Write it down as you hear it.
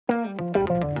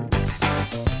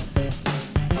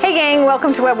gang,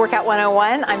 welcome to Web Workout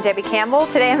 101. I'm Debbie Campbell.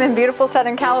 Today I'm in beautiful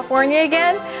Southern California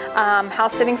again,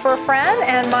 house sitting for a friend,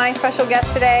 and my special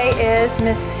guest today is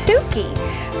Miss Suki.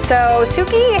 So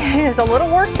Suki is a little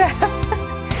worked up,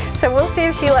 so we'll see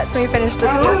if she lets me finish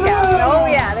this workout. Oh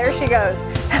yeah, there she goes.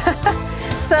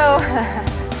 So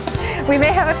we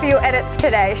may have a few edits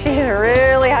today. She's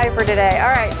really hyper today.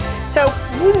 All right, so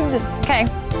okay,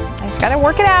 I just gotta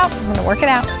work it out. I'm gonna work it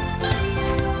out.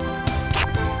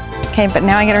 Okay, but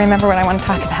now I gotta remember what I want to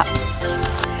talk about.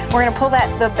 We're gonna pull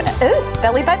the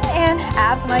belly button in,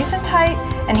 abs nice and tight,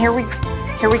 and here we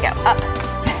go. Up.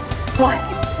 1,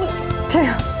 2,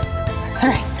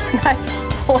 3, 9,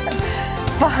 4,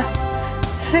 5,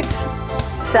 6,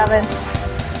 7.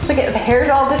 Look at the hair's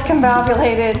all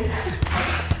discombobulated.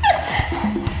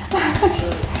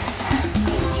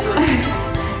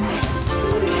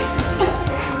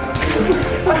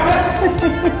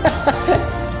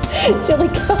 Julie,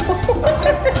 go.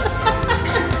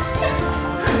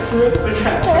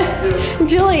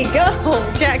 Julie, go.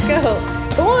 Jack, go.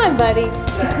 Go on, buddy.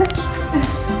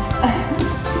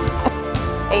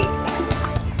 8.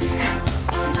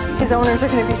 His owners are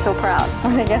going to be so proud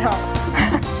when they get home.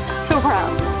 So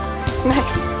proud.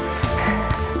 Nice.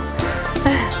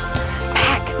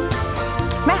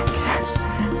 Mac.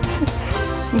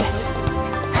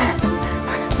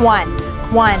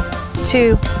 1,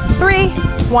 2, 3.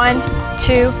 1,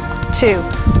 2, 2.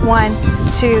 1,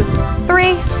 2,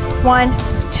 3. 1,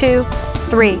 2,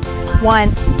 3.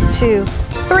 1, 2,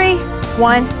 3.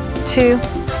 1, 2,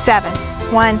 7.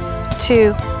 1,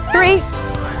 2, 3,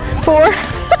 4.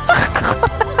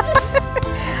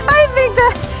 I think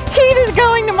the heat is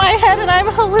going to my head and I'm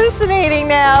hallucinating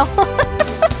now.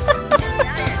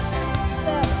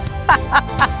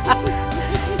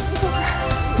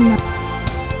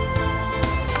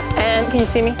 And can you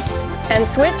see me? And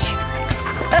switch.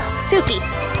 Oh, Suki.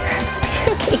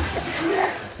 Suki.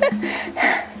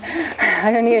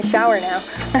 I'm gonna need a shower now.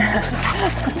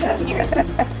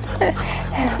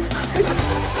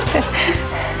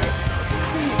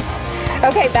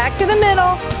 Okay, back to the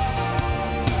middle.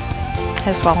 I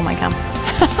just swallow my gum.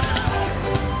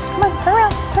 Come on, turn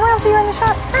around so you're in the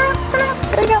shot. Turn around.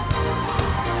 There you go.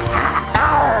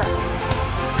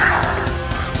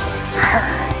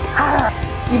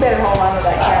 You better hold on to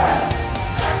that camera.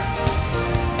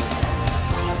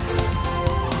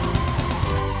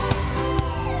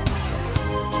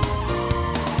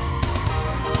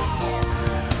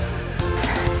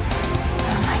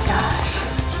 Oh my gosh.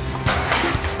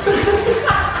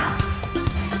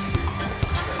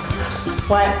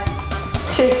 1,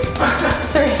 2,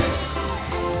 3.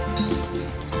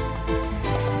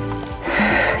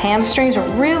 Hamstrings are a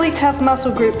really tough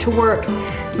muscle group to work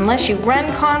unless you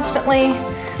run constantly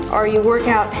or you work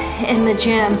out in the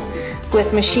gym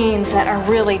with machines that are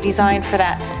really designed for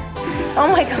that. Oh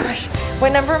my gosh,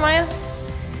 what number am I on?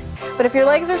 But if your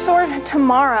legs are sore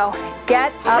tomorrow,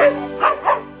 get up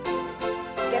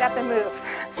and move.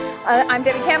 I'm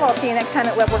Debbie Campbell. I'll see you next time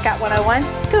at Web Workout 101.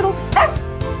 Toodles.